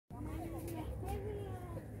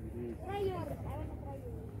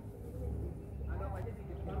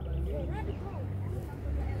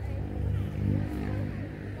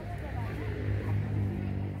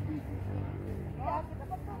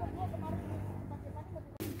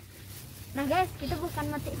Nah guys, kita bukan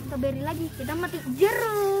metik strawberry lagi, kita metik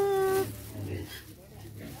jeruk.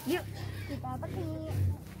 Yuk, kita petik.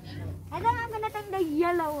 I think I'm gonna take the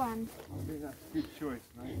yellow one. I think that's a good choice,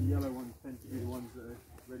 mate. The yellow ones tend to be the ones that are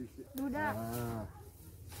ready to... Do that. Ah.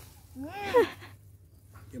 Yeah.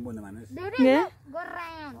 Yang mana manis? Do this, Yeah.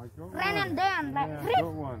 goreng. I got Ren one. and dan, like Yeah, I rip.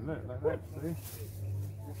 got one. Look, like that, see?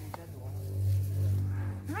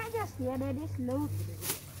 Not just here, that is low.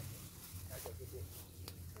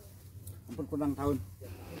 Ampun kurang tahun.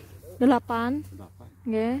 8. Berapa?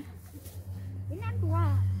 Nggih. Ini yang tua.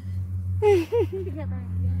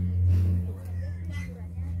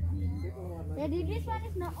 Jadi this one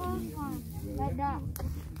is the old one, like that.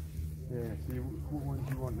 Yeah, see what ones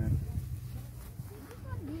you want then?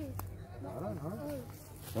 This. I don't know.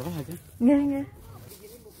 Berapa aja? Nggih.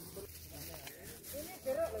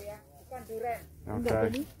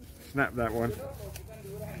 Okay. Snap that one.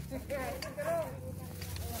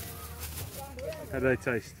 How do they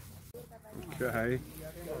taste? Okay.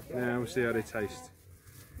 Now we'll see how they taste.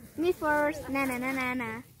 Me first. Nah.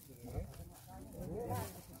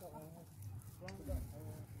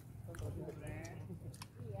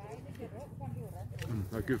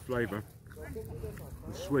 A good flavour.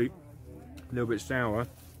 It's sweet. A little bit sour.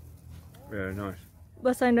 Yeah, nice.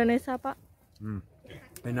 Bahasa Indonesia, Pak?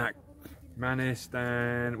 Enak. Manis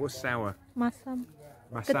dan what's sour? Masam.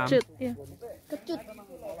 Masam. Kecut, ya. Kecut.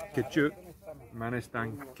 Kecut. Manis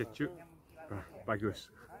dan kecut. Ah, bagus.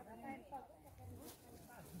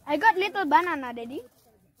 I got little banana, Daddy.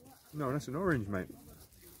 No, that's an orange, mate.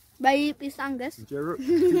 Bayi pisang, guys. Jeruk.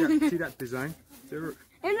 See that design? Jeruk.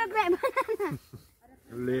 It looks like banana.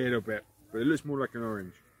 A little bit, but it looks more like an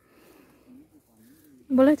orange.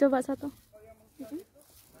 Boleh coba satu?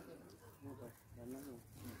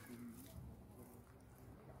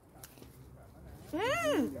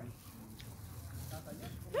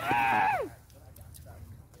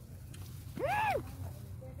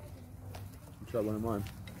 Try one of mine.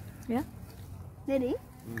 Ya. Daddy,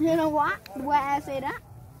 you know what? Why I say that?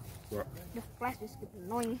 What? The flash is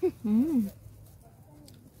annoying.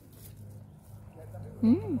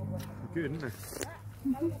 Good, isn't it?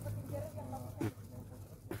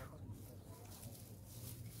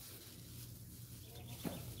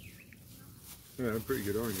 Yeah, they're pretty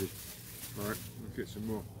good oranges. Alright, let's get some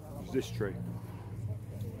more. There's this tree.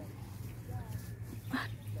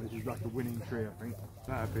 This is like a winning tree, I think.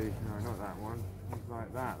 That'd be, no, not that one. Things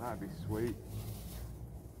like that, that'd be sweet.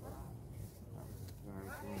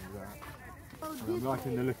 I'm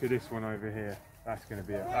liking the look of this one over here. That's gonna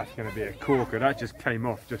be a corker. That just came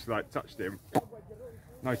off, just like touched it.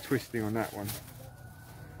 No twisting on that one.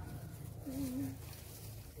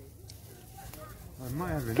 I might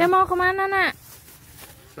have Kayak mau kemana, Nak?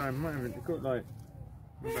 So I might have got like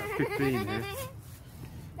about 15 here.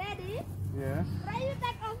 Daddy, Yeah. try you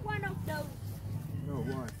take off one of those. No,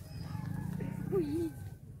 why?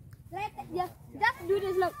 Just do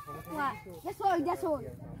this, look. What? Just hold.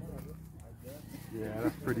 Yeah,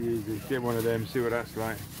 that's pretty easy. Get one of them, see what that's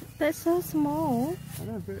like. That's so small. I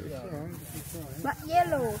know, but it's alright. It's alright. But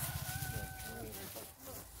yellow.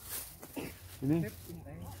 Ini?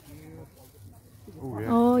 Oh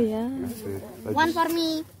yeah. Oh ya. That's it. They One just- for me.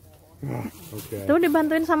 Okay. Tuh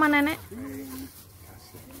dibantuin sama nenek.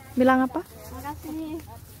 Bilang apa? Makasih.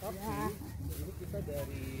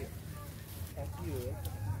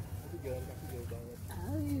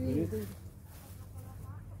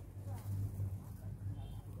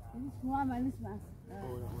 Semua manis, Mas.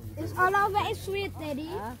 It's all over is sweet, Daddy.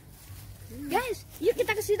 Guys, yuk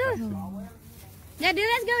kita ke situ. Jadi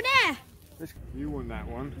let's go there. You want that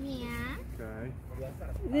one? Yeah. Okay.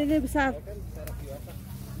 Ini besar.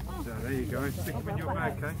 So there you go. Stick them in your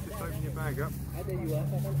bag, okay? Just open your bag up.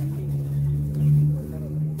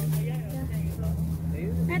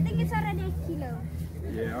 I think it's already a kilo.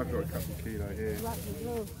 Yeah, I've got a couple kilo here.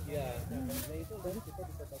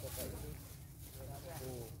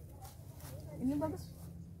 Ini bagus.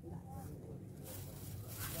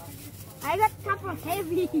 I got couple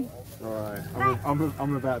heavy. Alright,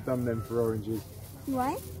 I'm about done then for oranges.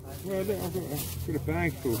 Why? Well, look, I've got a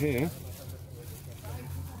bag full here.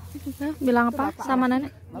 Bilang apa sama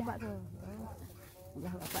nenek? Bapak tuh.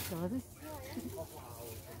 Udah bapak tuh.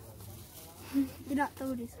 You not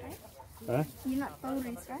tourist, right? Huh? You not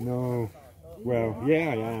tourist, right? No. Well,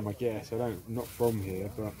 yeah, I am, I guess. Not from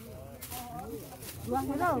here, but Dua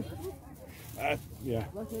kilo. yeah.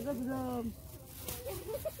 Dua kilo belum.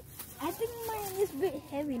 I think mine is bit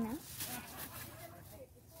heavy now.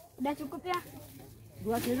 Udah cukup ya?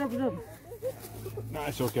 2 kilo belum. No,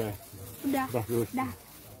 it's okay. Udah. Bagus. Udah.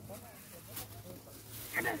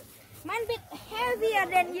 Mine bit heavier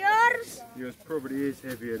than yours. Yours probably is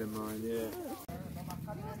heavier than mine, yeah.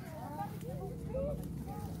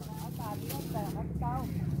 I'm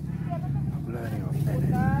learning off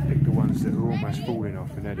there. Pick the ones that are almost falling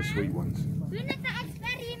off, and they're the sweet ones. We need to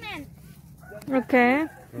experiment. Okay.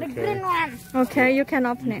 The green one. Okay, you can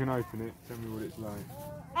open You it. can open it. Tell me what it's like.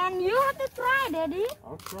 And you have to try, Daddy.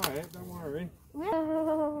 I'll try it. Don't worry.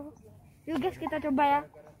 Yuk guys, kita coba ya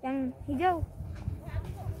yang hijau.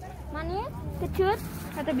 Manis, kecut,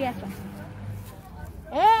 atau biasa?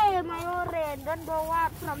 My orange, don't go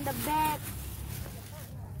out from the back.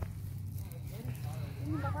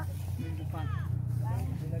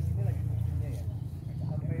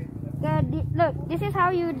 Look, this is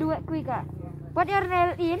how you do it quicker. Put your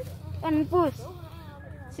nail in and push.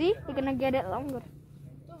 See, you're gonna get it longer.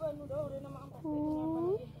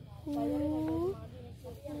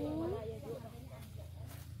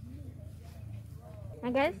 Nah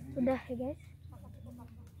guys, sudah ya guys.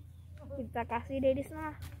 Kita kasih Daddy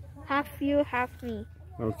semua. Half you, half me.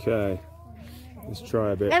 Okay. Let's try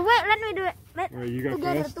a bit. Wait, let me do it. Well, you go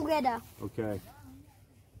first. Together. Okay.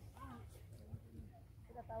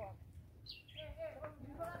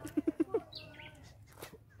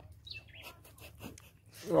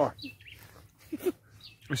 Oh.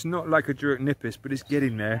 It's not like a jeruk nippus, but it's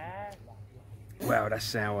getting there. Wow, that's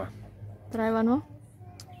sour. Try one more.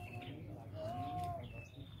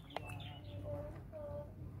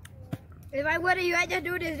 If I were you, I just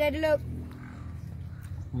do this. Daddy, look.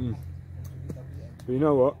 But you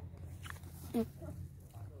know what?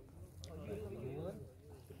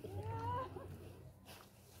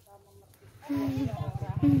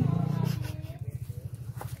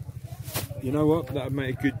 You know what? That would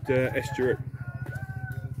make a good jeruk.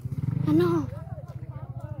 I know.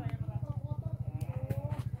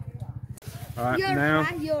 Alright,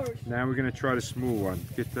 Yours. now we're going to try the small one.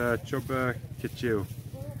 Kita coba kecil.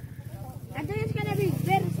 I think it's gonna be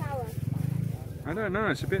very sour. I don't know,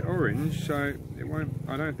 it's a bit orange, so it won't.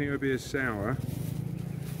 I don't think it'll be as sour.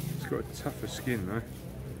 It's got a tougher skin though.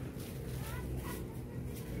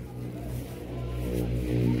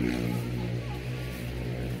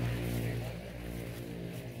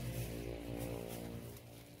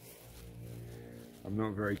 I'm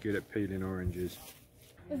not very good at peeling oranges.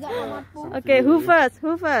 Is that how much? Okay, who first?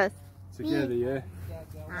 Who first? Together, yeah?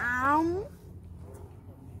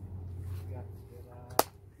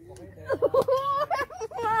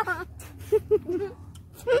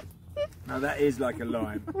 Now that is like a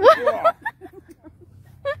lime.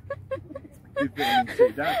 Good vitamin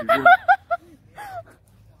C, that'd be good.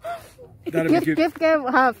 That'd be good. Give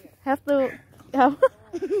half. Have to have.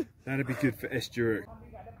 That'd be good for jeruk.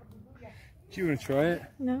 Do you want to try it?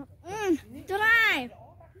 No. Try.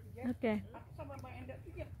 Okay.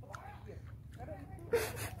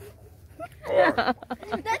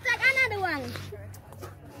 That's like another one.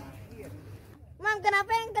 Mom, kenapa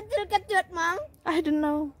yang kecil-kecil, Mom? I don't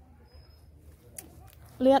know.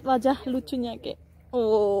 Lihat wajah lucunya kayak.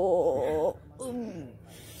 Oh.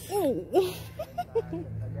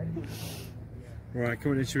 Right,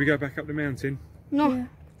 come on then, should we go back up the mountain? No. Yeah.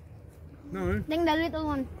 No? Think the little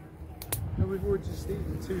one. No, we've already just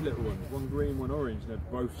eaten two little ones. One green, one orange, and they're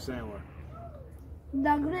both sour.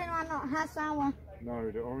 The green one has sour. No,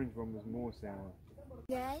 the orange one was more sour.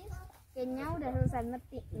 Guys, kayaknya udah selesai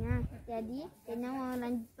metiknya. Jadi, kayaknya mau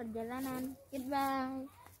lanjut perjalanan. Goodbye.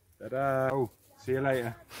 Ta-da! Oh, see you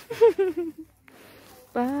later.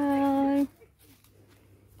 Bye.